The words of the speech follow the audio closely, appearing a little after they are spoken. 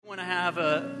have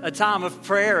a time of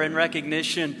prayer and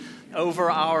recognition over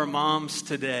our moms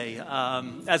today.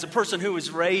 As a person who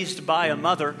was raised by a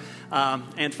mother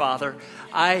and father,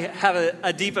 I have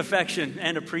a deep affection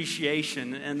and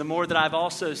appreciation. And the more that I've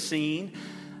also seen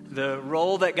the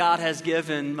role that God has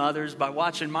given mothers by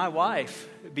watching my wife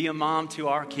be a mom to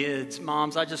our kids.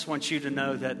 Moms, I just want you to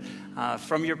know that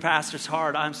from your pastor's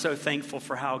heart, I'm so thankful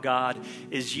for how God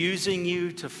is using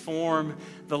you to form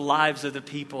the lives of the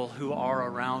people who are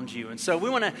around you. And so we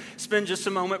want to spend just a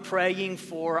moment praying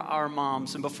for our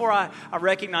moms. And before I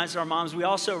recognize our moms, we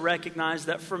also recognize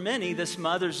that for many, this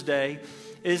Mother's Day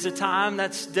is a time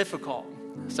that's difficult.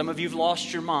 Some of you have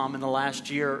lost your mom in the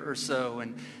last year or so,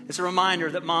 and it's a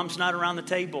reminder that mom's not around the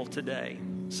table today.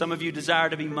 Some of you desire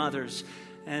to be mothers,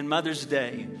 and Mother's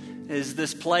Day is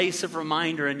this place of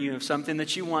reminder in you of something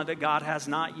that you want that God has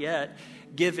not yet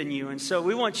given you. And so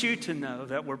we want you to know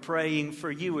that we're praying for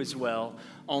you as well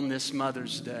on this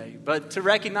Mother's Day. But to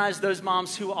recognize those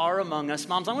moms who are among us,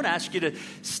 moms, I want to ask you to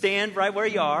stand right where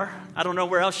you are. I don't know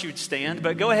where else you'd stand,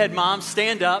 but go ahead, moms,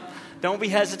 stand up. Don't be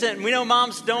hesitant. We know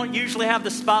moms don't usually have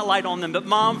the spotlight on them, but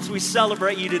moms, we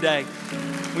celebrate you today.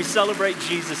 We celebrate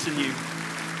Jesus in you.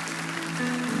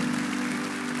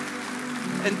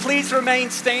 And please remain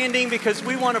standing because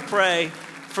we want to pray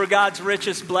for God's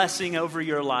richest blessing over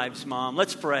your lives, Mom.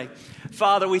 Let's pray.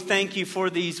 Father, we thank you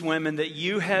for these women that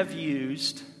you have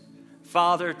used,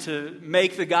 Father, to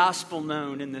make the gospel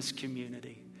known in this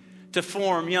community, to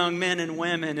form young men and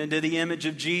women into the image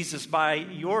of Jesus by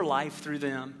your life through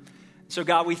them. So,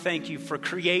 God, we thank you for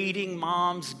creating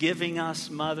moms, giving us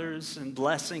mothers, and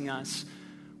blessing us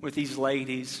with these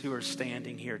ladies who are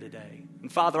standing here today.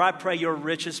 And Father, I pray your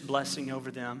richest blessing over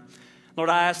them. Lord,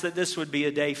 I ask that this would be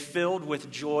a day filled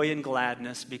with joy and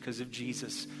gladness because of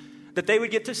Jesus. That they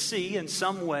would get to see in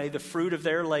some way the fruit of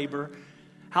their labor,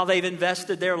 how they've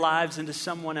invested their lives into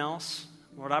someone else.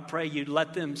 Lord, I pray you'd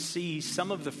let them see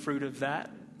some of the fruit of that,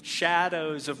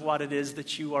 shadows of what it is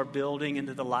that you are building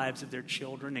into the lives of their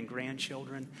children and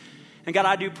grandchildren. And God,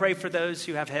 I do pray for those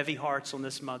who have heavy hearts on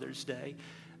this Mother's Day,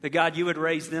 that God, you would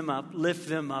raise them up, lift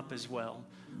them up as well.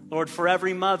 Lord, for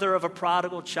every mother of a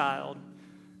prodigal child,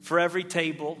 for every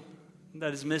table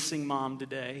that is missing mom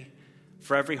today,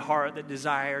 for every heart that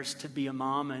desires to be a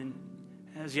mom and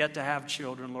has yet to have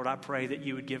children, Lord, I pray that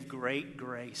you would give great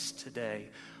grace today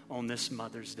on this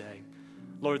Mother's Day.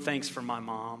 Lord, thanks for my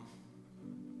mom.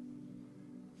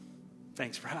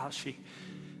 Thanks for how she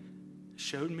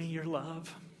showed me your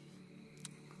love.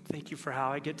 Thank you for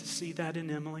how I get to see that in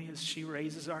Emily as she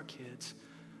raises our kids.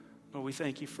 Lord, we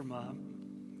thank you for Mom.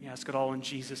 We ask it all in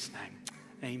Jesus'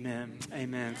 name. Amen.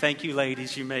 Amen. Thank you,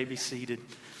 ladies. You may be seated.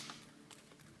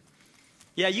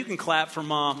 Yeah, you can clap for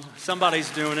Mom. Somebody's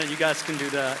doing it. You guys can do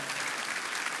that.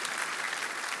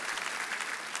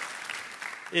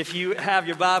 If you have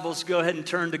your Bibles, go ahead and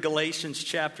turn to Galatians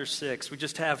chapter 6. We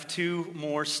just have two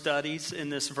more studies in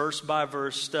this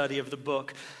verse-by-verse study of the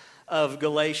book of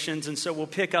Galatians. And so we'll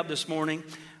pick up this morning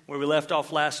where we left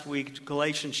off last week,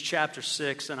 Galatians chapter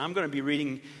 6. And I'm going to be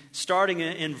reading starting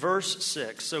in verse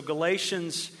 6. So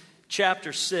Galatians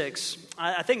chapter 6.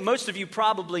 I think most of you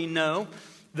probably know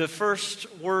the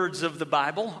first words of the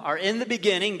Bible are, in the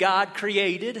beginning, God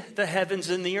created the heavens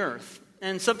and the earth.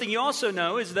 And something you also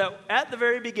know is that at the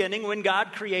very beginning, when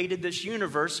God created this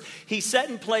universe, he set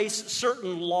in place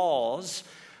certain laws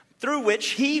through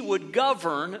which he would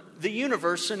govern the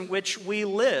universe in which we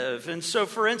live. And so,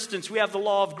 for instance, we have the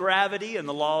law of gravity and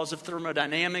the laws of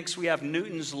thermodynamics. We have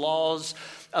Newton's laws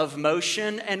of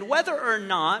motion. And whether or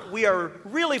not we are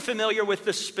really familiar with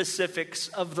the specifics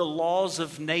of the laws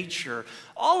of nature,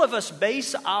 all of us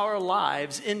base our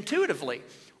lives intuitively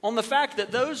on the fact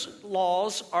that those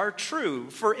laws are true.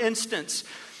 For instance,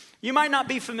 you might not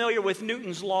be familiar with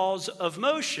Newton's laws of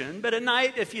motion, but at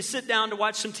night, if you sit down to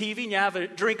watch some TV and you have a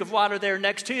drink of water there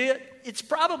next to you, it's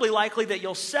probably likely that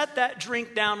you'll set that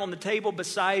drink down on the table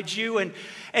beside you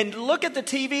and look at the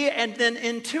TV and then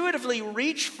intuitively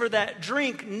reach for that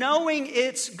drink, knowing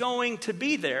it's going to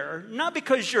be there. Not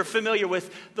because you're familiar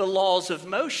with the laws of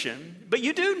motion, but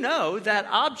you do know that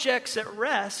objects at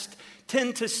rest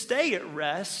tend to stay at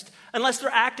rest unless they're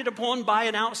acted upon by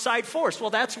an outside force. Well,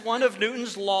 that's one of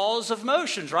Newton's laws of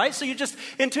motions, right? So you just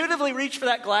intuitively reach for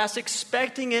that glass,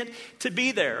 expecting it to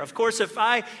be there. Of course, if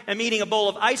I am eating a bowl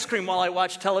of ice cream while I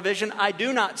watch television, I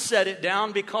do not set it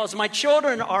down because my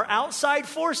children are outside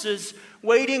forces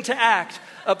waiting to act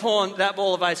upon that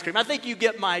bowl of ice cream. I think you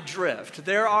get my drift.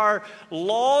 There are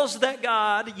laws that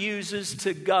God uses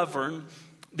to govern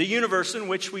the universe in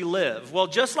which we live. Well,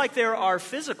 just like there are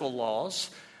physical laws,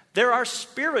 there are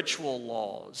spiritual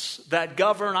laws that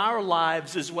govern our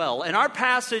lives as well. And our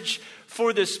passage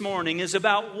for this morning is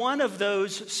about one of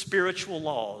those spiritual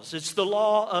laws. It's the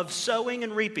law of sowing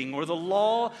and reaping, or the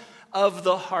law of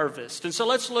the harvest. And so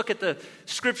let's look at the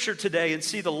scripture today and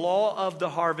see the law of the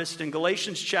harvest in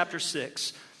Galatians chapter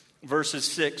 6, verses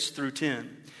 6 through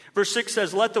 10. Verse 6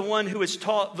 says, "Let the one who is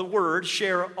taught the word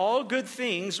share all good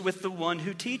things with the one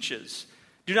who teaches.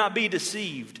 Do not be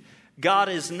deceived. God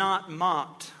is not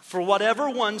mocked. For whatever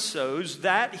one sows,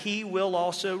 that he will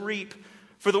also reap.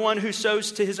 For the one who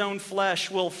sows to his own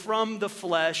flesh will from the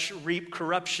flesh reap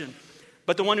corruption.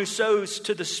 But the one who sows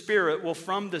to the Spirit will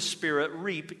from the Spirit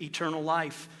reap eternal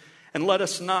life. And let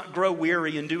us not grow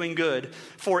weary in doing good,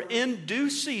 for in due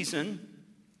season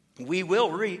we will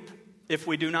reap if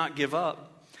we do not give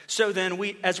up. So then,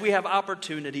 as we have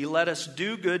opportunity, let us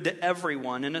do good to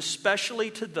everyone, and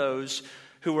especially to those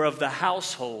who are of the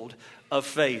household of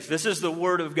faith." This is the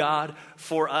word of God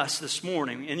for us this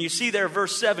morning. And you see there,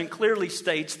 verse 7 clearly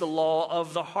states the law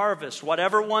of the harvest.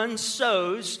 Whatever one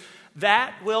sows,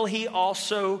 that will he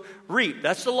also reap.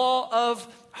 That's the law of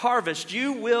harvest.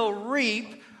 You will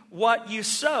reap what you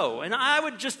sow. And I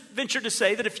would just venture to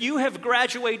say that if you have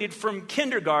graduated from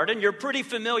kindergarten, you're pretty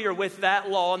familiar with that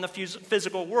law in the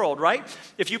physical world, right?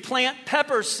 If you plant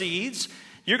pepper seeds,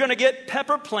 you're going to get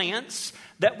pepper plants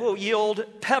that will yield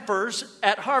peppers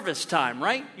at harvest time,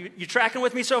 right? You tracking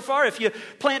with me so far? If you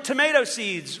plant tomato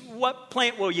seeds, what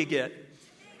plant will you get?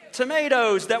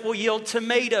 Tomatoes that will yield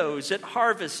tomatoes at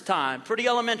harvest time. Pretty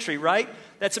elementary, right?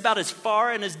 That's about as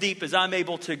far and as deep as I'm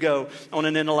able to go on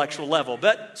an intellectual level.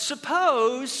 But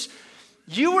suppose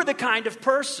you were the kind of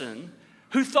person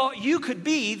who thought you could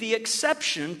be the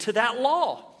exception to that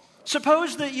law.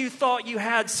 Suppose that you thought you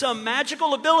had some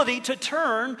magical ability to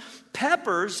turn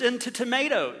peppers into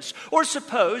tomatoes. Or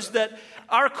suppose that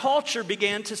our culture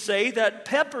began to say that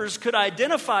peppers could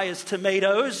identify as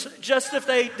tomatoes just if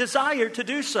they desired to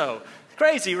do so.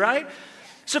 Crazy, right?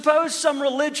 Suppose some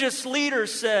religious leader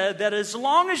said that as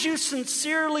long as you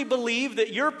sincerely believe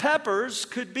that your peppers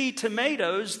could be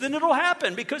tomatoes, then it'll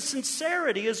happen, because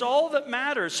sincerity is all that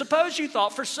matters. Suppose you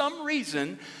thought for some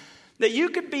reason that you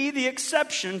could be the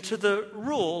exception to the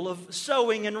rule of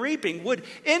sowing and reaping. Would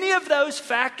any of those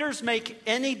factors make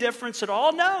any difference at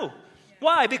all? No.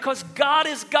 Why? Because God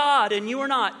is God and you are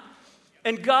not.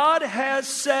 And God has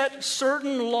set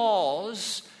certain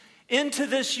laws into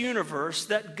this universe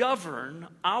that govern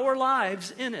our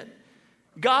lives in it.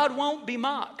 God won't be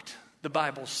mocked, the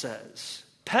Bible says.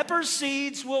 Pepper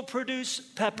seeds will produce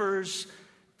peppers,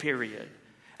 period.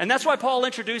 And that's why Paul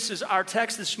introduces our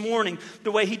text this morning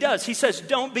the way he does. He says,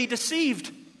 don't be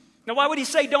deceived. Now, why would he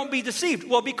say don't be deceived?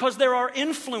 Well, because there are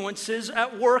influences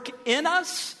at work in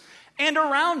us and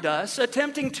around us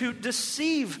attempting to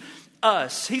deceive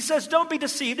us. He says, don't be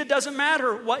deceived. It doesn't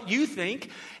matter what you think.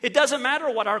 It doesn't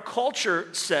matter what our culture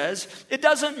says. It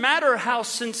doesn't matter how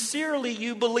sincerely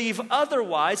you believe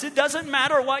otherwise. It doesn't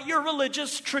matter what your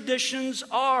religious traditions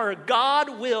are.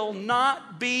 God will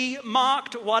not be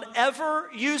mocked.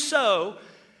 Whatever you sow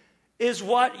is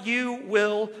what you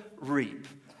will reap.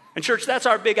 And church, that's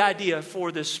our big idea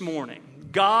for this morning.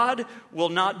 God will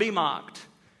not be mocked.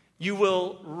 You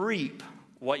will reap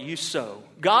what you sow.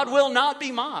 God will not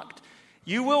be mocked.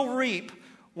 You will reap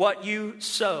what you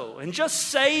sow. And just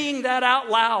saying that out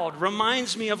loud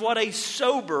reminds me of what a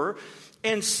sober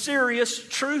and serious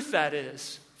truth that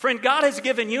is. Friend, God has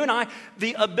given you and I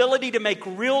the ability to make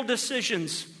real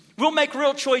decisions. We'll make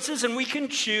real choices, and we can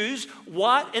choose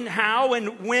what and how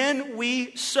and when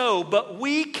we sow. But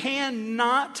we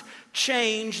cannot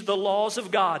change the laws of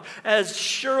God. As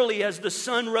surely as the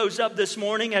sun rose up this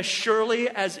morning, as surely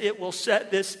as it will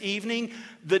set this evening,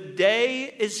 the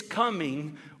day is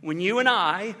coming when you and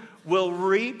I will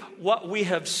reap what we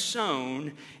have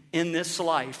sown in this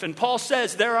life. And Paul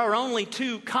says there are only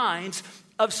two kinds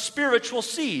of spiritual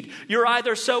seed. You're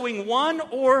either sowing one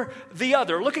or the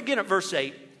other. Look again at verse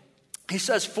 8. He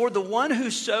says, "For the one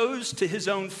who sows to his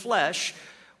own flesh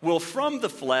will from the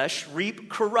flesh reap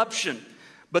corruption.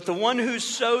 But the one who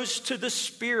sows to the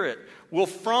Spirit will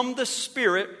from the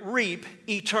Spirit reap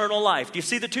eternal life." Do you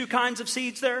see the two kinds of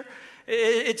seeds there?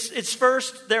 It's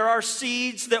first, there are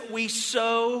seeds that we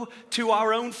sow to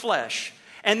our own flesh.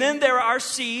 And then there are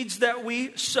seeds that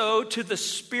we sow to the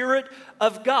Spirit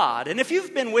of God. And if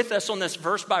you've been with us on this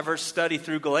verse-by-verse study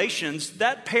through Galatians,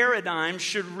 that paradigm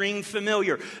should ring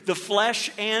familiar. The flesh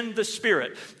and the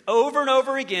Spirit. Over and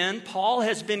over again, Paul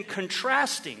has been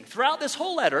contrasting throughout this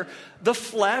whole letter the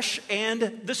flesh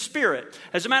and the Spirit.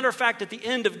 As a matter of fact, at the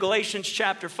end of Galatians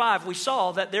chapter 5, we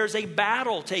saw that there's a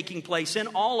battle taking place in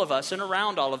all of us and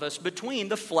around all of us between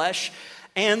the flesh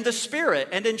and the Spirit.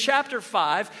 And in chapter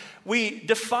 5, we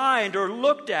defined or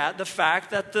looked at the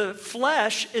fact that the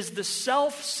flesh is the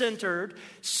self-centered,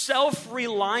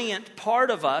 self-reliant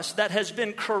part of us that has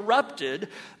been corrupted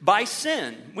by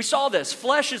sin. We saw this.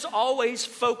 Flesh is always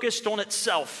focused on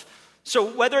itself.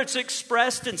 So whether it's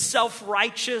expressed in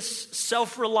self-righteous,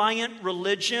 self-reliant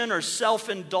religion or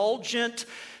self-indulgent,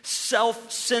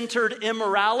 self-centered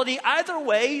immorality, either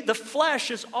way, the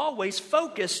flesh is always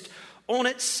focused on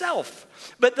itself.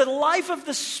 But the life of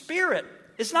the Spirit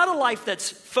is not a life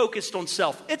that's focused on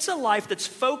self. It's a life that's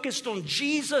focused on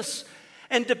Jesus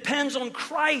and depends on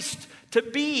Christ to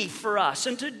be for us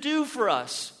and to do for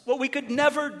us what we could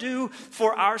never do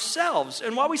for ourselves.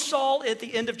 And what we saw at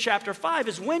the end of chapter 5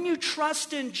 is when you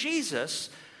trust in Jesus,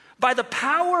 by the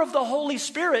power of the Holy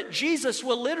Spirit, Jesus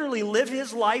will literally live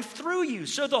his life through you.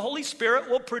 So the Holy Spirit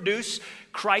will produce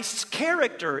Christ's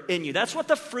character in you. That's what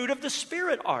the fruit of the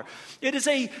Spirit are. It is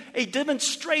a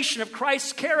demonstration of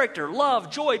Christ's character: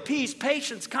 love, joy, peace,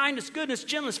 patience, kindness, goodness,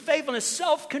 gentleness, faithfulness,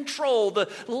 self-control,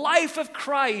 the life of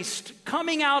Christ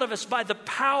coming out of us by the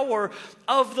power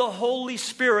of the Holy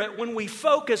Spirit when we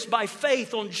focus by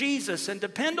faith on Jesus and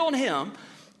depend on him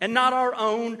and not our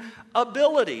own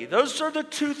ability. Those are the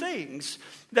two things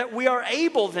that we are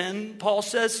able then, Paul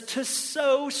says, to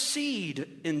sow seed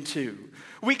into.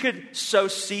 We could sow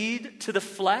seed to the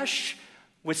flesh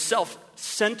with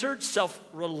self-centered,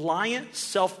 self-reliant,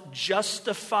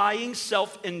 self-justifying,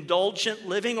 self-indulgent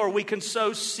living, or we can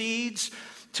sow seeds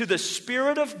to the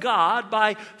Spirit of God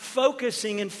by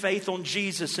focusing in faith on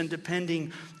Jesus and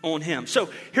depending on him. So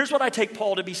here's what I take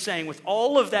Paul to be saying with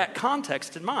all of that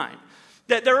context in mind.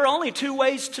 That there are only two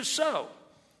ways to sow: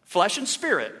 flesh and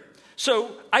spirit.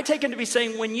 So I take him to be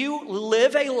saying when you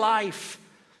live a life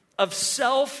of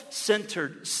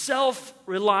self-centered,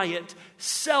 self-reliant,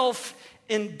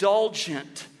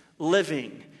 self-indulgent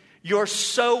living, you're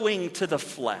sowing to the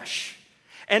flesh.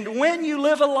 And when you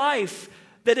live a life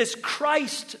that is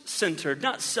Christ-centered,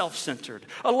 not self-centered,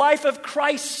 a life of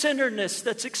Christ-centeredness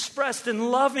that's expressed in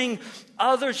loving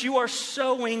others, you are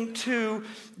sowing to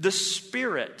the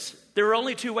Spirit. There are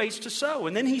only two ways to sow.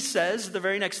 And then he says, the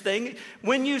very next thing,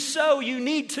 when you sow, you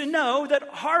need to know that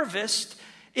harvest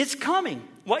is coming.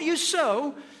 What you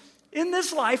sow in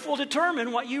this life will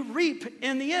determine what you reap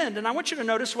in the end. And I want you to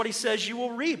notice what he says you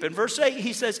will reap. In verse 8,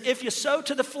 he says, if you sow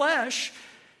to the flesh,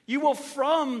 you will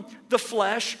from the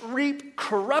flesh reap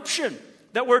corruption.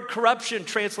 That word corruption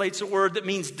translates a word that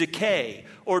means decay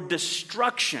or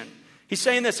destruction. He's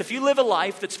saying this: if you live a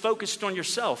life that's focused on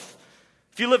yourself,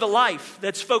 if you live a life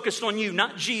that's focused on you,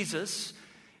 not Jesus,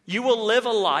 you will live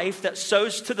a life that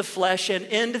sows to the flesh, and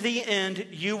in the end,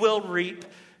 you will reap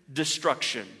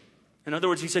destruction. In other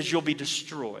words, he says you'll be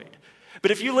destroyed.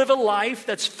 But if you live a life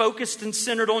that's focused and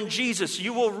centered on Jesus,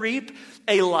 you will reap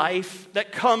a life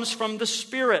that comes from the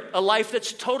Spirit, a life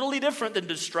that's totally different than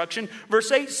destruction.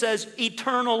 Verse 8 says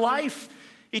eternal life.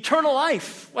 Eternal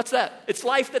life, what's that? It's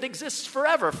life that exists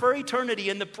forever, for eternity,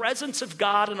 in the presence of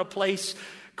God in a place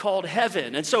called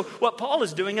heaven. And so what Paul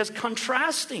is doing is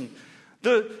contrasting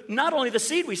not only the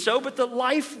seed we sow, but the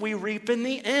life we reap in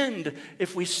the end.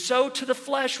 If we sow to the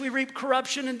flesh, we reap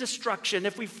corruption and destruction.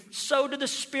 If we sow to the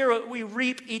Spirit, we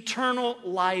reap eternal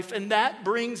life. And that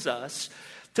brings us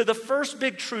to the first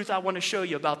big truth I want to show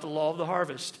you about the law of the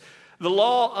harvest. The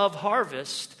law of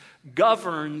harvest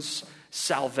governs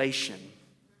salvation.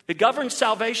 It governs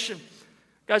salvation.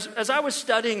 Guys, as I was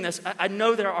studying this, I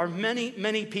know there are many,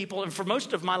 many people, and for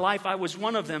most of my life I was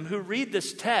one of them, who read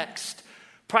this text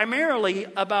primarily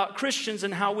about Christians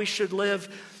and how we should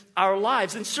live our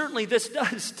lives. And certainly this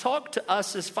does talk to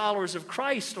us as followers of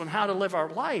Christ on how to live our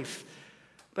life.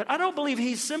 But I don't believe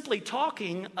he's simply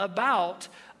talking about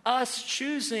us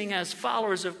choosing as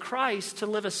followers of Christ to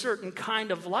live a certain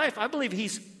kind of life. I believe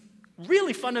he's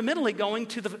really fundamentally going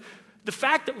to the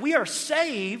fact that we are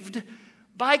saved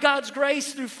by God's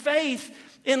grace through faith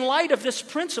in light of this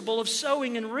principle of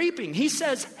sowing and reaping. He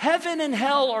says heaven and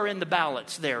hell are in the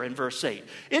balance there in verse 8.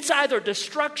 It's either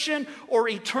destruction or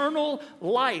eternal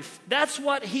life. That's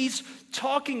what he's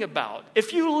talking about.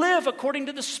 If you live according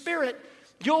to the Spirit,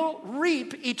 you'll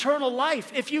reap eternal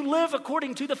life. If you live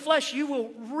according to the flesh, you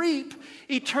will reap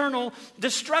eternal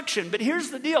destruction. But here's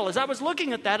the deal. As I was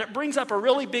looking at that, it brings up a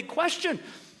really big question.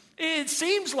 It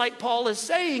seems like Paul is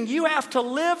saying you have to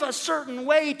live a certain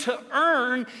way to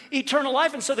earn eternal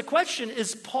life. And so the question,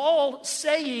 is Paul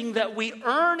saying that we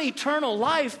earn eternal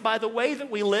life by the way that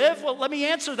we live? Well, let me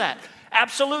answer that.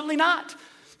 Absolutely not.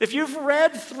 If you've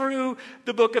read through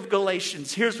the book of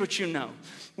Galatians, here's what you know.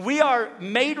 We are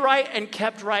made right and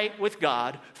kept right with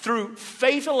God through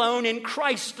faith alone in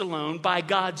Christ alone by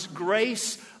God's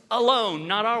grace alone,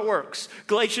 not our works.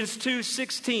 Galatians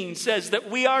 2:16 says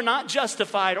that we are not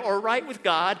justified or right with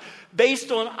God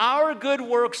based on our good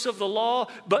works of the law,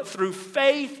 but through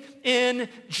faith in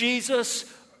Jesus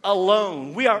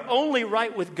alone. We are only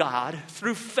right with God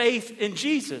through faith in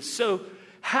Jesus. So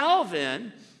how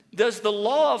then does the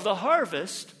law of the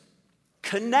harvest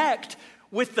connect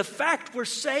with the fact we're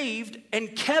saved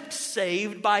and kept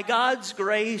saved by God's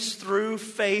grace through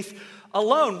faith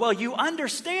alone? Well, you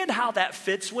understand how that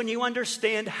fits when you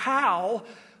understand how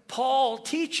Paul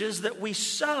teaches that we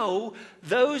sow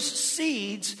those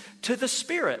seeds to the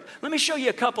Spirit. Let me show you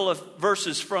a couple of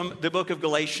verses from the book of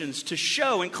Galatians to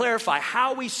show and clarify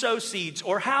how we sow seeds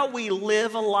or how we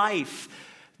live a life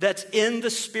that's in the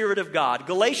Spirit of God.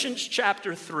 Galatians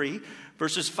chapter 3,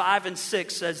 verses 5 and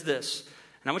 6 says this.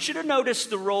 And I want you to notice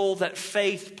the role that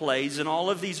faith plays in all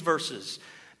of these verses.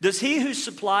 Does he who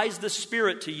supplies the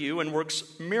Spirit to you and works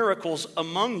miracles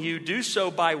among you do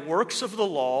so by works of the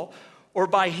law or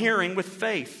by hearing with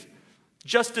faith?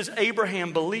 Just as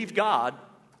Abraham believed God,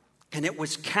 and it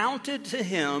was counted to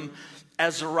him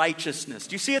as righteousness.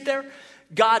 Do you see it there?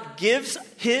 God gives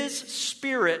his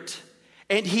Spirit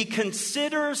and he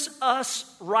considers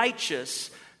us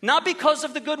righteous, not because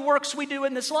of the good works we do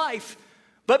in this life,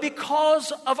 but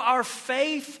because of our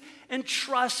faith and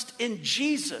trust in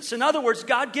Jesus. In other words,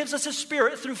 God gives us a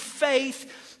Spirit through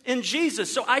faith in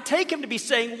Jesus. So I take him to be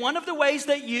saying one of the ways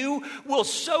that you will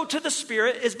sow to the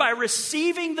Spirit is by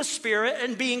receiving the Spirit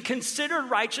and being considered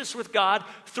righteous with God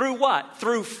through what?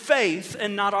 Through faith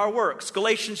and not our works.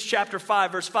 Galatians chapter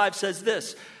 5 verse 5 says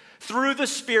this, through the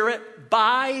Spirit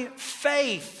by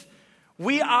faith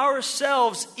we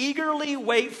ourselves eagerly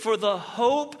wait for the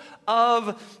hope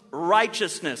of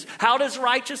righteousness. How does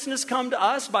righteousness come to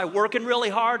us? By working really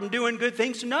hard and doing good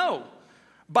things? No.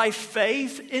 By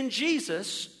faith in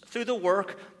Jesus through the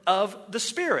work of the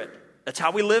Spirit. That's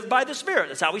how we live by the Spirit.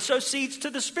 That's how we sow seeds to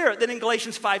the Spirit. Then in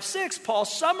Galatians 5:6, Paul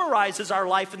summarizes our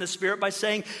life in the Spirit by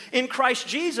saying, in Christ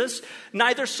Jesus,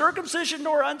 neither circumcision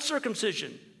nor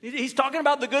uncircumcision. He's talking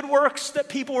about the good works that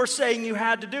people were saying you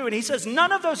had to do. And he says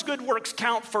none of those good works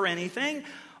count for anything.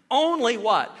 Only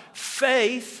what?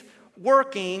 Faith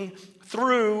working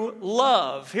through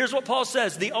love. Here's what Paul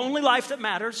says. The only life that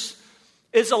matters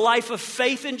is a life of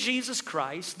faith in Jesus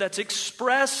Christ that's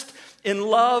expressed in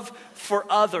love for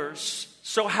others.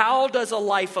 So how does a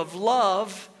life of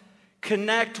love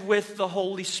connect with the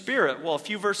Holy Spirit? Well, a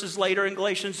few verses later in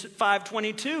Galatians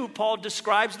 5:22, Paul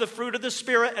describes the fruit of the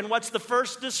Spirit. And what's the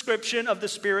first description of the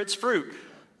Spirit's fruit?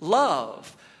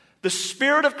 Love. The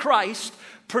Spirit of Christ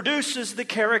produces the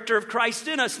character of Christ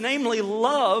in us, namely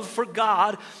love for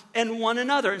God and one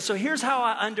another. And so here's how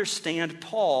I understand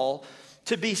Paul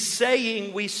to be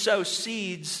saying we sow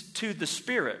seeds to the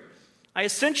Spirit. I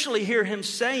essentially hear him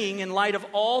saying, in light of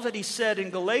all that he said in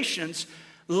Galatians,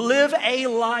 live a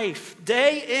life,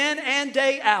 day in and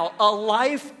day out, a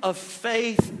life of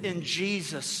faith in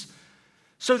Jesus,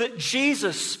 so that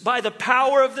Jesus, by the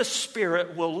power of the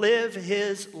Spirit, will live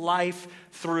his life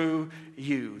through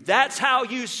you. That's how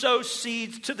you sow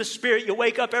seeds to the Spirit. You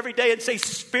wake up every day and say,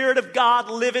 Spirit of God,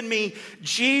 live in me.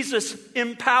 Jesus,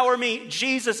 empower me.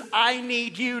 Jesus, I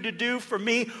need you to do for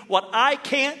me what I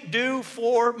can't do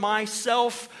for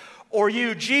myself or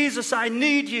you. Jesus, I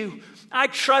need you. I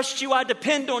trust you. I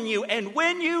depend on you. And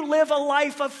when you live a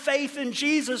life of faith in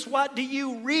Jesus, what do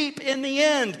you reap in the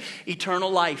end?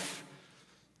 Eternal life.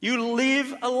 You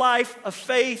live a life of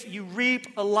faith. You reap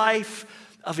a life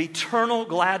of eternal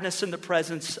gladness in the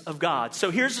presence of God. So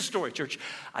here's the story, church.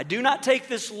 I do not take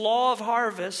this law of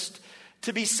harvest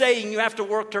to be saying you have to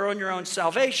work to earn your own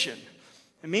salvation.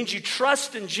 It means you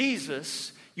trust in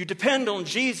Jesus, you depend on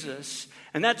Jesus,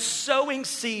 and that's sowing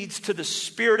seeds to the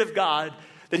Spirit of God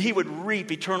that he would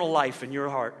reap eternal life in your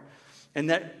heart. And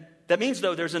that means,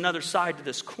 though, there's another side to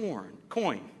this coin.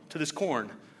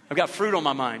 I've got fruit on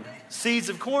my mind. Seeds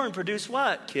of corn produce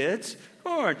what, kids?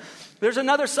 Corn. There's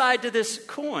another side to this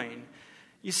coin.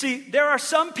 You see, there are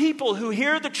some people who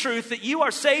hear the truth that you are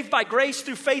saved by grace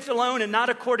through faith alone and not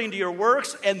according to your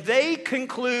works, and they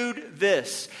conclude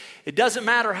this: it doesn't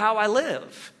matter how I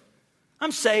live.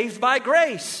 I'm saved by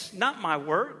grace, not my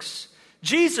works.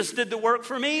 Jesus did the work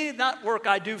for me, not work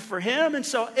I do for him. And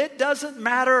so it doesn't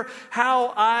matter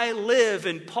how I live.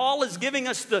 And Paul is giving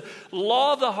us the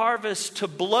law of the harvest to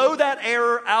blow that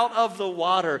error out of the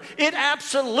water. It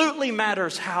absolutely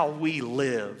matters how we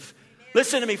live.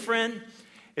 Listen to me, friend.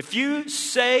 If you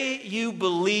say you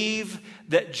believe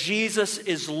that Jesus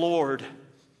is Lord,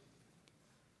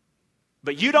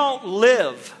 but you don't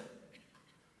live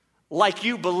like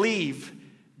you believe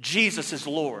Jesus is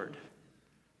Lord,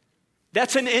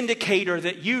 that's an indicator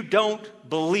that you don't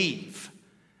believe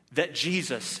that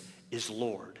Jesus is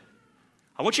Lord.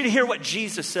 I want you to hear what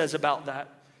Jesus says about that.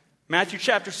 Matthew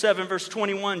chapter 7, verse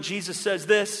 21, Jesus says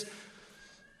this,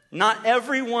 "Not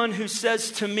everyone who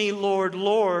says to me, 'Lord,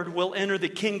 Lord,' will enter the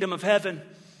kingdom of heaven,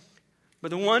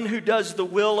 but the one who does the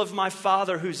will of my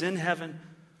Father who's in heaven.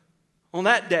 On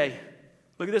that day,"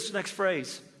 look at this next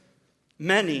phrase,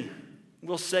 "many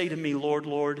will say to me, 'Lord,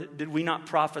 Lord, did we not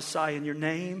prophesy in your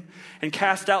name and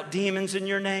cast out demons in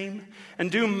your name and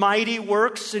do mighty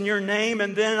works in your name?'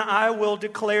 And then I will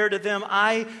declare to them,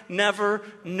 'I never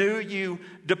knew you.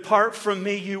 Depart from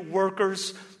me, you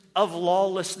workers of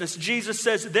lawlessness.'" Jesus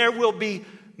says there will be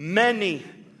many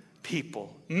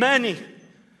people, many,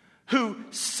 who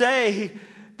say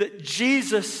that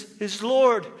Jesus is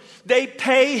Lord. They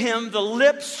pay him the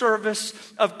lip service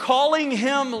of calling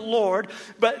him Lord,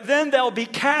 but then they'll be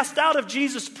cast out of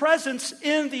Jesus' presence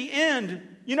in the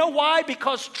end. You know why?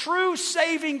 Because true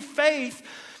saving faith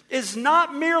is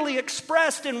not merely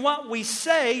expressed in what we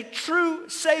say. True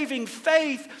saving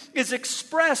faith is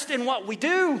expressed in what we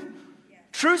do.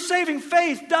 True saving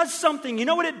faith does something. You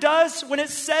know what it does? When it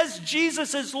says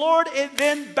Jesus is Lord, it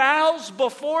then bows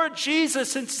before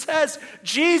Jesus and says,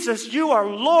 "Jesus, you are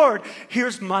Lord.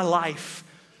 Here's my life.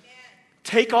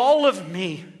 Take all of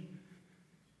me.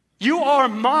 You are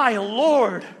my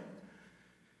Lord.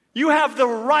 You have the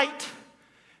right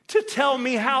to tell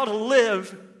me how to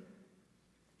live.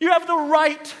 You have the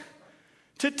right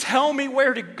to tell me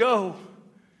where to go.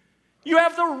 You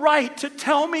have the right to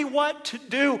tell me what to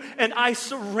do, and I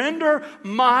surrender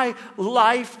my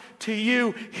life to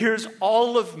you. Here's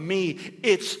all of me.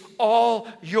 It's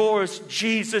all yours,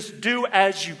 Jesus. Do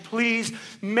as you please.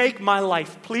 Make my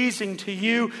life pleasing to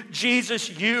you. Jesus,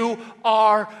 you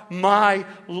are my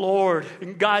Lord."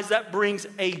 And guys, that brings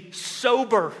a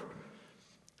sober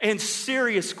and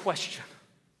serious question.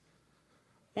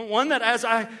 One that, as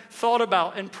I thought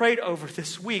about and prayed over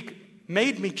this week,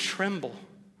 made me tremble.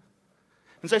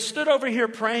 As I stood over here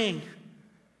praying,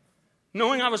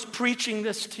 knowing I was preaching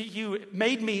this to you, it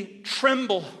made me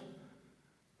tremble.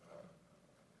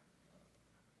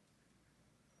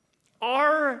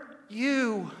 Are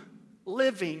you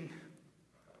living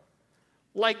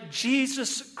like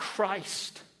Jesus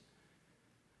Christ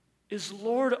is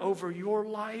Lord over your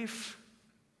life?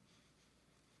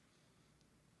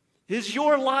 Is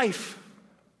your life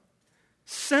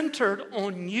centered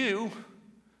on you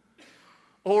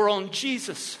or on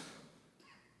Jesus?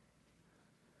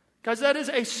 Guys, that is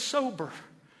a sober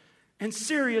and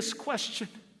serious question.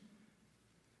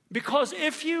 Because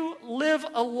if you live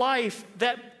a life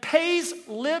that pays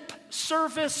lip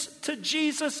service to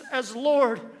Jesus as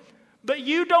Lord, but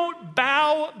you don't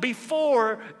bow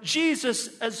before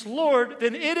Jesus as Lord,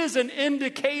 then it is an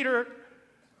indicator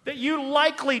that you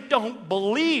likely don't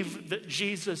believe that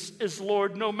Jesus is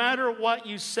Lord, no matter what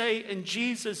you say. And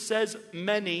Jesus says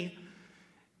many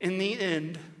in the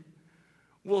end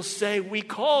will say, "We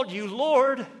called you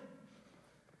Lord."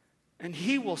 And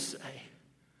he will say,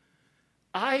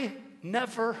 "I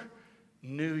never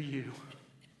knew you."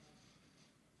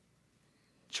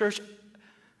 Church,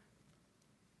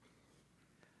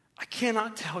 I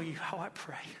cannot tell you how I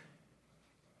pray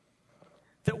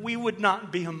that we would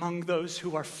not be among those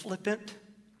who are flippant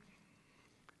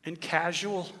and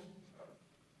casual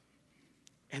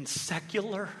and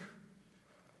secular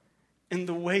in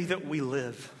the way that we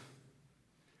live.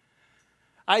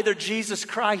 Either Jesus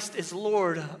Christ is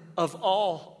Lord of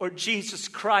all, or Jesus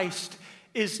Christ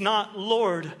is not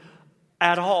Lord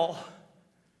at all.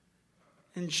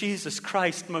 And Jesus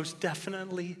Christ most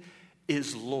definitely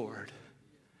is Lord.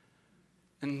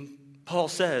 And Paul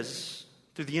says,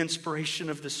 through the inspiration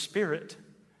of the Spirit,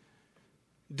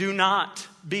 do not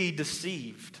be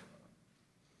deceived.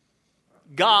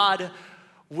 God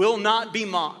will not be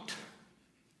mocked.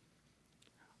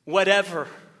 Whatever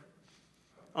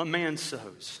a man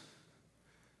sows,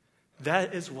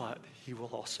 that is what he will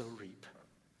also reap.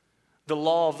 The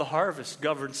law of the harvest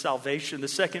governs salvation. The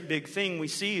second big thing we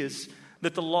see is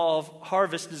that the law of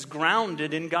harvest is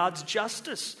grounded in God's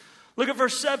justice. Look at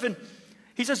verse 7.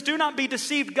 He says, "Do not be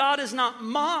deceived. God is not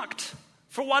mocked.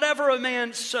 For whatever a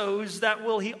man sows, that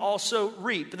will he also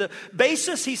reap." The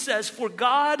basis, he says, for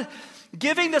God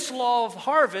giving this law of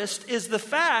harvest is the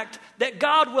fact that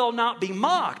God will not be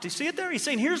mocked. You see it there? He's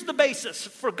saying, here's the basis.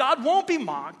 For God won't be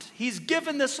mocked. He's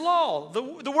given this law.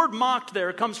 The word mocked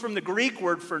there comes from the Greek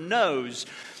word for nose.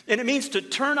 And it means to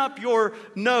turn up your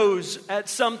nose at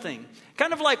something.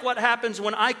 Kind of like what happens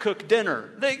when I cook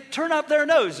dinner. They turn up their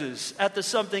noses at the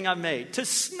something I made. To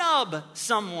snub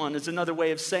someone is another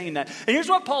way of saying that. And here's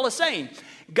what Paul is saying.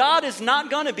 God is not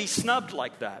going to be snubbed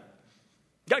like that.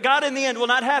 God in the end will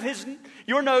not have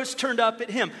your nose turned up at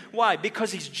him. Why?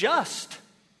 Because he's just.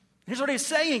 Here's what he's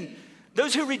saying.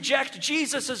 Those who reject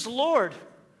Jesus as Lord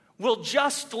will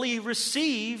justly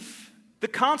receive the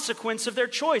consequence of their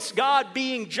choice. God,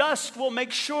 being just, will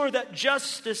make sure that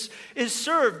justice is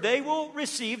served. They will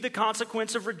receive the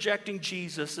consequence of rejecting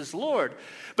Jesus as Lord.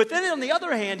 But then on the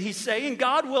other hand, he's saying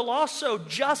God will also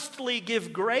justly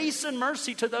give grace and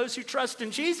mercy to those who trust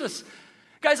in Jesus.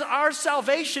 Guys, our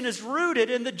salvation is rooted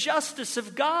in the justice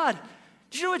of God.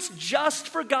 Do you know it's just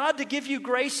for God to give you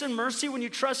grace and mercy when you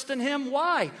trust in him?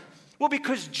 Why? Well,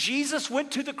 because Jesus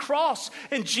went to the cross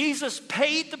and Jesus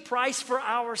paid the price for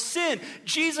our sin.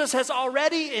 Jesus has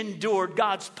already endured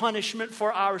God's punishment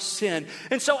for our sin.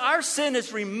 And so our sin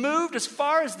is removed as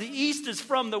far as the east is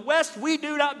from the west. We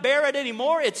do not bear it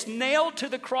anymore. It's nailed to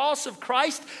the cross of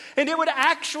Christ. And it would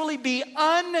actually be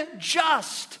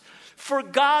unjust for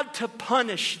God to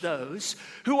punish those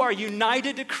who are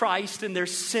united to Christ and their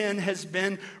sin has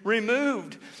been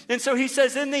removed. And so he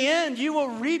says, in the end, you will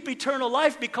reap eternal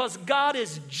life because God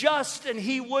is just and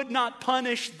he would not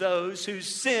punish those whose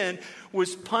sin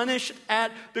was punished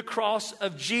at the cross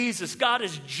of Jesus. God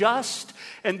is just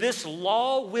and this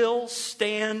law will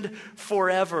stand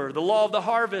forever. The law of the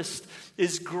harvest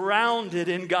is grounded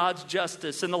in God's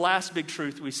justice. And the last big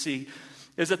truth we see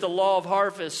is that the law of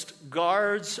harvest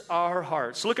guards our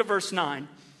hearts. Look at verse 9.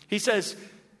 He says,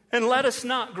 and let us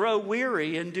not grow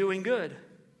weary in doing good,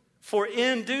 for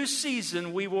in due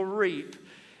season we will reap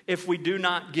if we do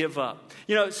not give up.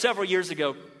 You know, several years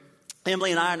ago,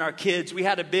 Emily and I and our kids, we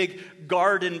had a big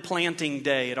garden planting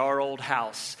day at our old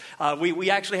house. We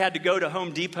actually had to go to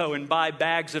Home Depot and buy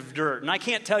bags of dirt. And I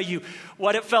can't tell you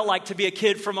what it felt like to be a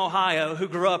kid from Ohio who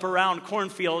grew up around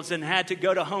cornfields and had to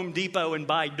go to Home Depot and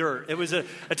buy dirt. It was a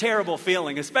terrible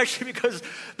feeling, especially because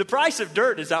the price of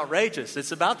dirt is outrageous.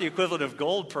 It's about the equivalent of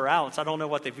gold per ounce. I don't know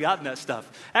what they've got in that stuff.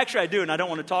 Actually, I do, and I don't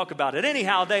want to talk about it.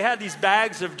 Anyhow, they had these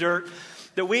bags of dirt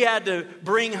that we had to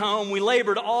bring home. We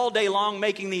labored all day long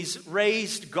making these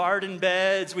raised garden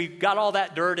beds. We got all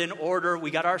that dirt in order.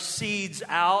 We got our seeds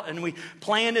out and we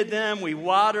planted them. We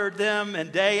watered them,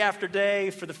 and day after day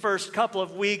for the first couple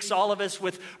of weeks, all of us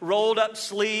with rolled up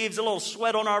sleeves, a little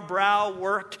sweat on our brow,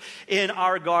 worked in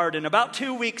our garden. About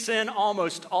 2 weeks in,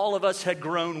 almost all of us had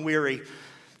grown weary.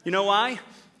 You know why?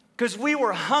 Because we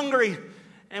were hungry.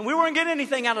 And we weren't getting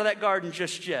anything out of that garden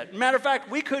just yet. Matter of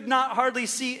fact, we could not hardly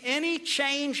see any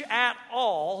change at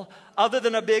all other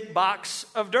than a big box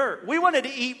of dirt. We wanted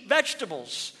to eat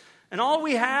vegetables. And all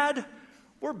we had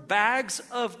were bags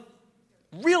of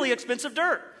really expensive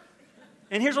dirt.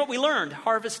 And here's what we learned.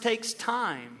 Harvest takes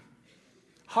time.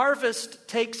 Harvest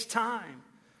takes time.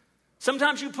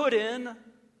 Sometimes you put in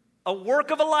a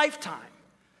work of a lifetime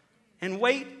and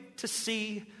wait to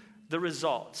see the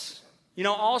results. You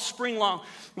know, all spring long,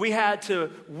 we had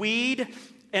to weed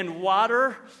and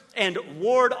water and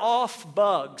ward off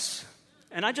bugs.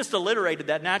 And I just alliterated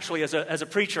that naturally as a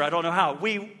preacher. I don't know how.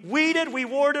 We weeded, we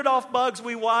warded off bugs,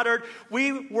 we watered.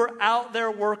 We were out there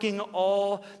working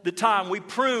all the time. We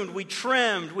pruned, we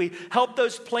trimmed, we helped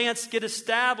those plants get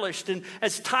established. And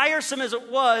as tiresome as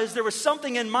it was, there was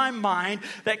something in my mind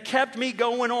that kept me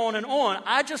going on and on.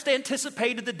 I just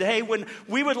anticipated the day when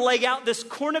we would lay out this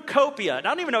cornucopia. I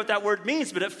don't even know what that word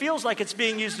means, but it feels like it's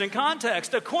being used in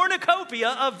context. A cornucopia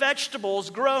of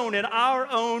vegetables grown in our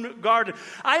own garden.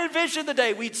 I envisioned the day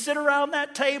we'd sit around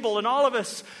that table and all of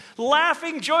us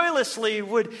laughing joyously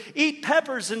would eat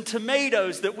peppers and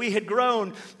tomatoes that we had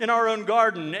grown in our own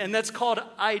garden. And that's called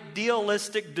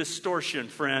idealistic distortion,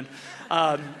 friend.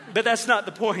 But that's not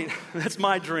the point. That's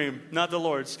my dream, not the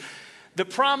Lord's. The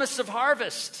promise of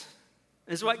harvest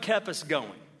is what kept us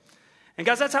going. And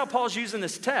guys, that's how Paul's using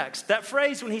this text. That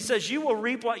phrase when he says, you will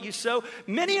reap what you sow,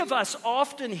 many of us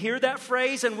often hear that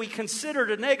phrase and we consider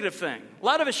it a negative thing. A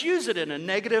lot of us use it in a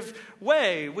negative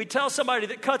way. We tell somebody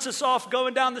that cuts us off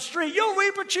going down the street, you'll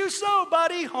reap what you sow,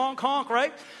 buddy, honk, honk,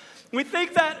 right? We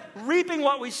think that reaping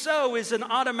what we sow is an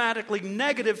automatically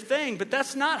negative thing, but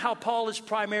that's not how Paul is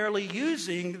primarily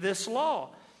using this law.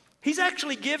 He's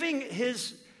actually giving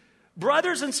his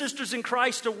brothers and sisters in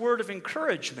Christ a word of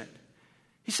encouragement.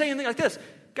 He's saying things like this,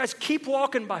 guys, keep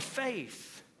walking by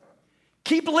faith.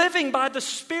 Keep living by the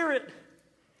Spirit.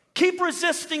 Keep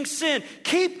resisting sin.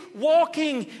 Keep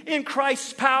walking in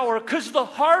Christ's power because the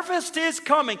harvest is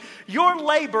coming. Your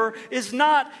labor is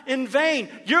not in vain.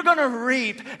 You're going to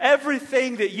reap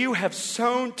everything that you have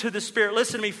sown to the Spirit.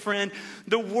 Listen to me, friend.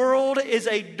 The world is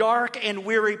a dark and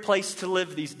weary place to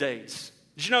live these days.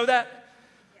 Did you know that?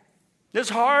 It's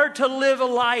hard to live a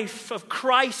life of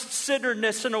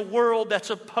Christ-centeredness in a world that's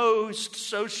opposed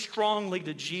so strongly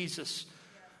to Jesus.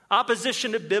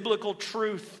 Opposition to biblical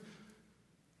truth,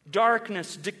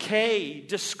 darkness, decay,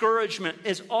 discouragement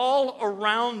is all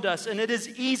around us, and it is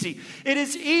easy. It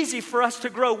is easy for us to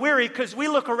grow weary because we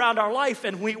look around our life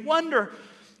and we wonder,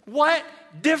 what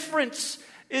difference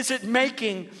is it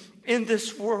making in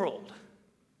this world?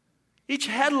 Each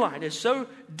headline is so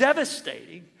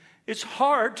devastating, it's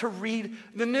hard to read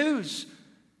the news.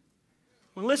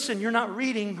 Well, listen, you're not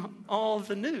reading all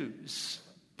the news.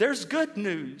 There's good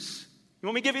news. You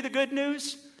want me to give you the good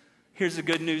news? Here's the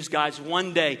good news, guys.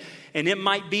 One day, and it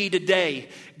might be today,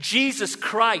 Jesus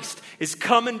Christ is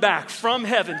coming back from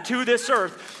heaven to this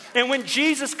earth. And when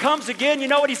Jesus comes again, you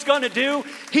know what he's going to do?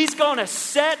 He's going to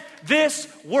set this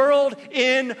world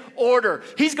in order.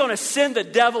 He's going to send the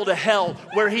devil to hell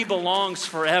where he belongs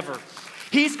forever.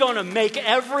 He's going to make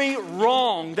every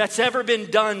wrong that's ever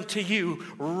been done to you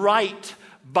right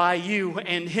by you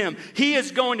and him. He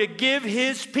is going to give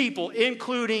his people,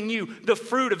 including you, the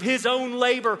fruit of his own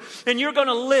labor. And you're going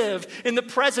to live in the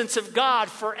presence of God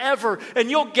forever. And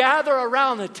you'll gather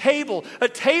around a table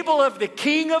of the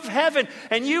King of heaven.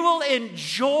 And you will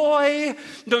enjoy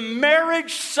the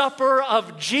marriage supper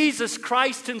of Jesus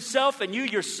Christ himself. And you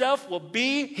yourself will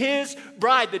be his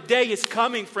bride. The day is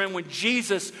coming, friend, when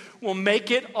Jesus will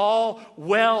make it all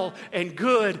well and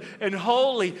good and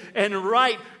holy and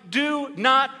right. Do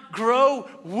not grow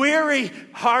weary.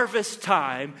 Harvest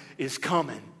time is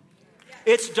coming.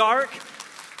 It's dark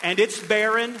and it's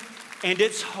barren and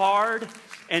it's hard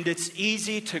and it's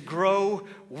easy to grow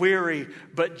weary.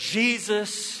 But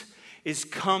Jesus is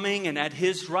coming, and at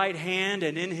his right hand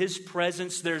and in his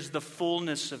presence there's the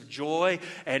fullness of joy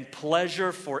and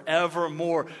pleasure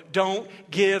forevermore. Don't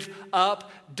give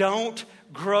up. Don't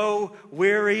grow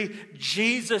weary.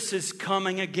 Jesus is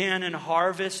coming again, and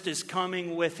harvest is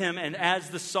coming with him. And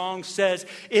as the song says,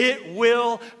 it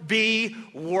will be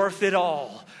worth it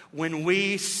all when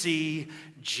we see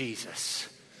Jesus.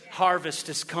 Harvest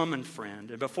is coming,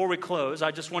 friend. And before we close,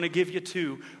 I just want to give you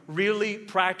two really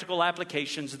practical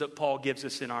applications that Paul gives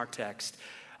us in our text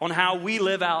on how we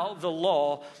live out the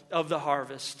law of the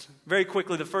harvest. Very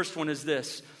quickly, the first one is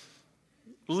this: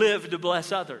 live to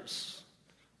bless others.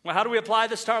 Well, how do we apply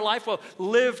this to our life? Well,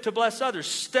 live to bless others.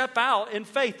 Step out in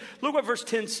faith. Look what verse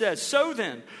 10 says. So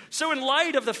in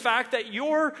light of the fact that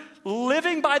you're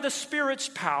living by the Spirit's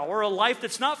power, a life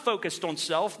that's not focused on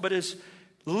self, but is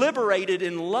liberated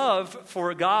in love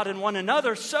for God and one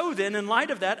another, so then, in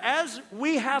light of that, as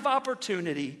we have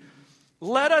opportunity,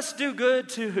 let us do good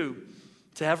to who?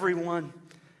 To everyone,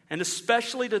 and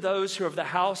especially to those who are of the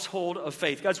household of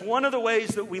faith. Guys, one of the ways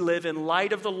that we live in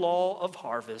light of the law of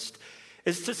harvest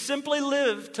is to simply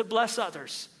live to bless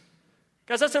others.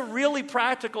 Guys, that's a really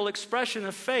practical expression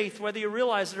of faith, whether you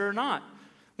realize it or not.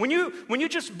 When you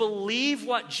just believe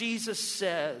what Jesus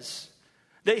says,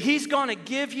 that he's going to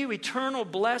give you eternal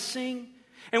blessing,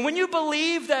 and when you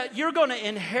believe that you're going to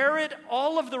inherit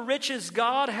all of the riches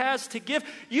God has to give,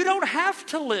 you don't have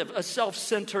to live a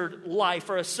self-centered life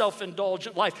or a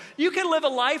self-indulgent life. You can live a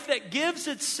life that gives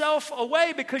itself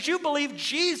away because you believe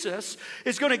Jesus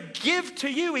is going to give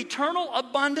to you eternal,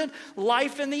 abundant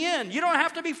life in the end. You don't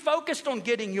have to be focused on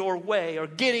getting your way or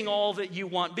getting all that you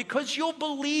want, because you'll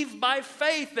believe by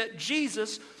faith that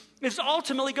Jesus is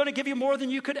ultimately going to give you more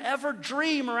than you could ever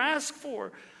dream or ask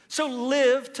for. So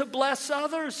live to bless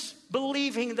others,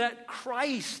 believing that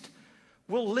Christ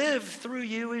will live through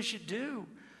you as you do.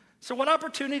 So what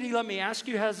opportunity, let me ask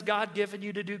you, has God given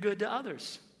you to do good to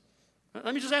others?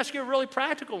 Let me just ask you a really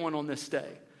practical one on this day.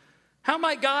 How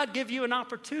might God give you an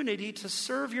opportunity to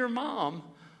serve your mom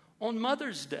on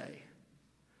Mother's Day?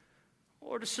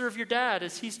 Or to serve your dad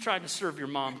as he's trying to serve your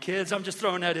mom, kids? I'm just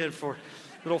throwing that in for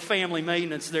little family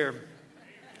maintenance there.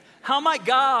 How might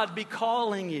God be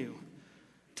calling you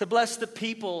to bless the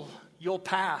people you'll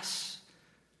pass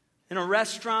in a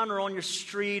restaurant or on your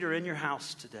street or in your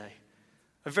house today?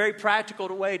 A very practical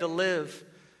way to live,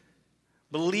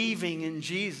 believing in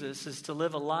Jesus, is to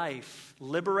live a life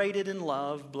liberated in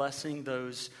love, blessing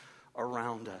those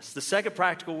around us. The second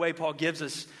practical way Paul gives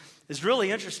us is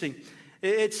really interesting.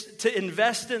 It's to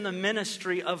invest in the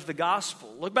ministry of the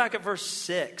gospel. Look back at verse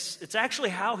 6. It's actually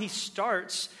how he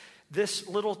starts this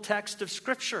little text of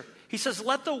Scripture. He says,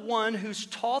 let the one who's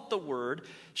taught the word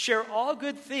share all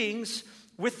good things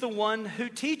with the one who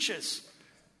teaches.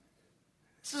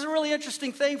 This is a really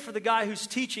interesting thing for the guy who's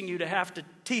teaching you to have to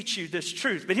teach you this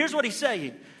truth. But here's what he's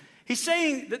saying. He's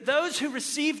saying that those who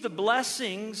receive the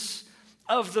blessings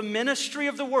of the ministry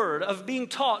of the word, of being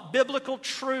taught biblical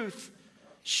truth,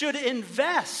 should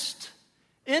invest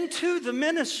into the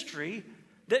ministry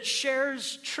that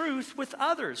shares truth with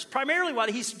others. Primarily what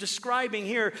he's describing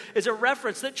here is a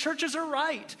reference that churches are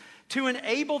right to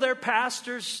enable their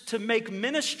pastors to make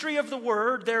ministry of the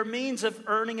word their means of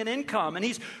earning an income. And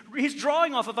he's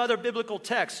drawing off of other biblical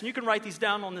texts. And you can write these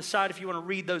down on the side if you want to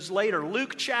read those later.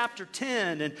 Luke chapter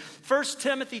 10 and 1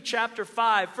 Timothy chapter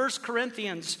 5, 1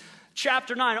 Corinthians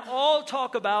chapter 9, all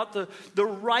talk about the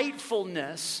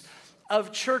rightfulness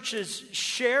of churches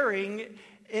sharing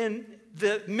in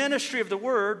the ministry of the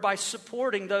word by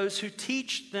supporting those who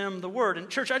teach them the word. And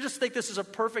church, I just think this is a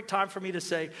perfect time for me to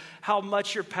say how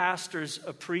much your pastors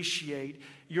appreciate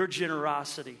your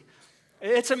generosity.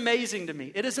 It's amazing to me.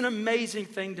 It is an amazing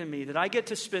thing to me that I get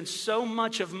to spend so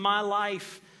much of my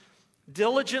life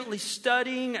diligently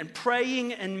studying and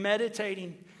praying and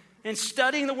meditating. And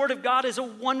studying the Word of God is a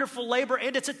wonderful labor,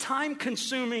 and it's a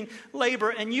time-consuming labor.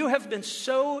 And you have been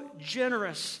so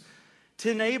generous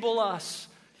to enable us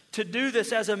to do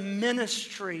this as a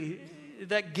ministry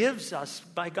that gives us,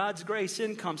 by God's grace,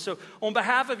 income. So on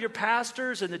behalf of your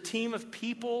pastors and the team of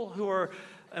people who are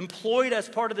employed as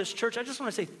part of this church, I just want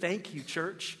to say thank you,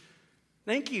 church.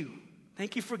 Thank you.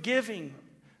 Thank you for giving,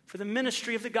 for the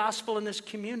ministry of the gospel in this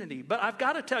community. But I've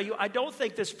got to tell you, I don't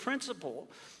think this principle,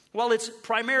 while it's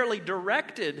primarily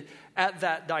directed at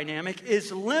that dynamic,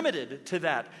 is limited to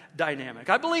that dynamic.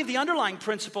 I believe the underlying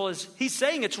principle is he's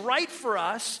saying it's right for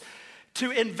us to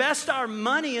invest our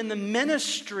money in the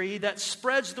ministry that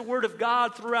spreads the word of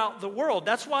God throughout the world.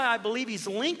 That's why I believe he's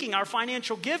linking our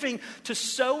financial giving to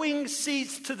sowing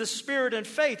seeds to the Spirit and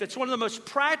faith. It's one of the most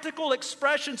practical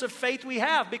expressions of faith we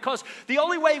have, because the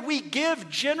only way we give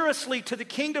generously to the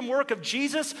kingdom work of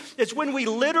Jesus is when we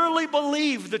literally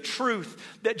believe the truth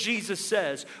that Jesus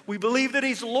says. We believe that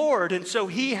he's Lord, and so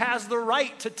he has the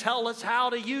right to tell us how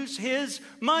to use his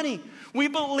money. We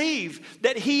believe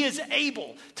that he is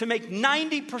able to make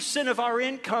 90% of our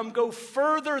income go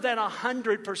further than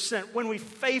 100% when we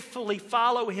faithfully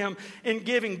follow him in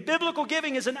giving. Biblical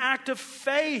giving is an act of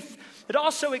faith. It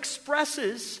also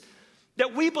expresses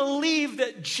that we believe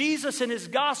that Jesus and his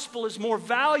gospel is more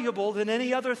valuable than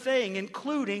any other thing,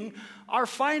 including our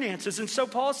finances. And so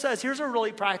Paul says, here's a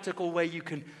really practical way you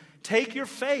can take your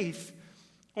faith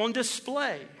on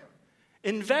display.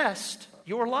 Invest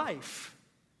your life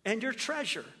and your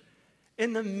treasure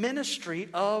in the ministry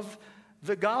of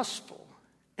the gospel.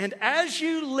 And as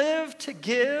you live to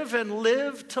give and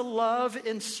live to love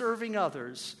in serving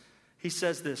others, he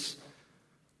says this,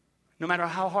 no matter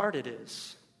how hard it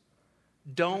is,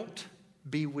 don't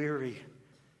be weary.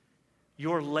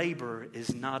 Your labor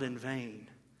is not in vain.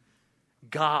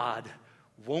 God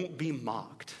won't be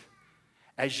mocked.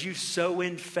 As you sow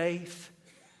in faith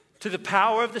to the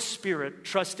power of the Spirit,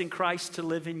 trusting Christ to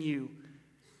live in you,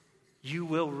 you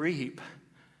will reap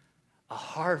a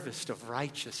harvest of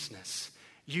righteousness.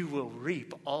 You will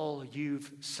reap all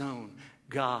you've sown.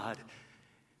 God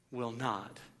will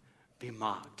not be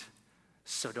mocked.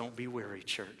 So don't be weary,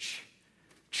 church.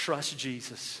 Trust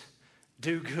Jesus.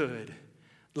 Do good.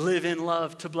 Live in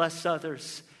love to bless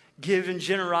others. Give in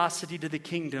generosity to the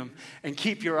kingdom. And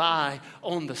keep your eye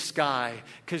on the sky,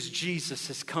 because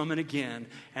Jesus is coming again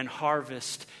and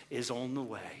harvest is on the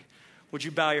way. Would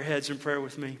you bow your heads in prayer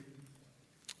with me?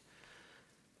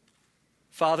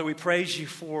 Father, we praise you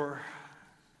for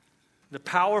the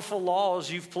powerful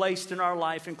laws you've placed in our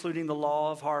life, including the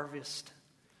law of harvest.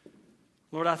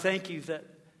 Lord, I thank you that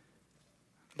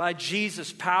by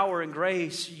Jesus' power and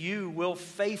grace, you will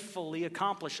faithfully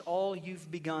accomplish all you've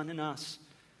begun in us.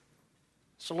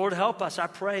 So Lord, help us, I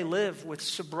pray, live with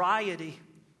sobriety,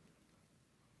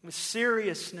 with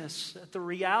seriousness at the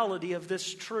reality of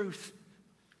this truth.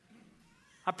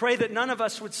 I pray that none of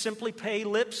us would simply pay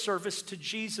lip service to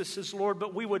Jesus as Lord,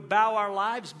 but we would bow our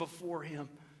lives before him.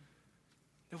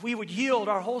 That we would yield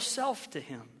our whole self to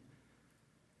him.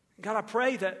 God, I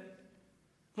pray that,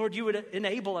 Lord, you would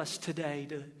enable us today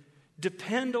to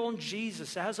depend on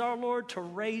Jesus as our Lord to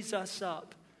raise us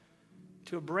up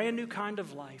to a brand new kind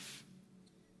of life.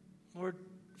 Lord,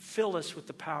 fill us with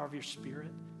the power of your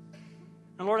Spirit.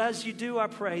 And Lord, as you do, I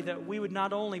pray that we would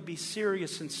not only be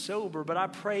serious and sober, but I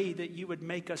pray that you would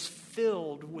make us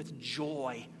filled with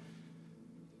joy.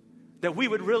 That we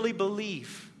would really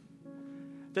believe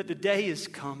that the day is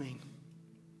coming,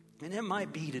 and it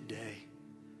might be today,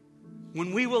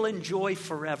 when we will enjoy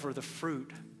forever the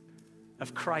fruit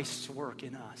of Christ's work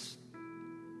in us.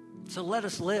 So let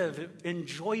us live in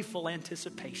joyful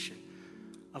anticipation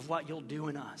of what you'll do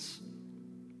in us.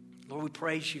 Lord, we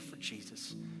praise you for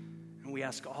Jesus. And we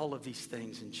ask all of these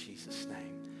things in Jesus'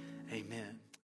 name. Amen.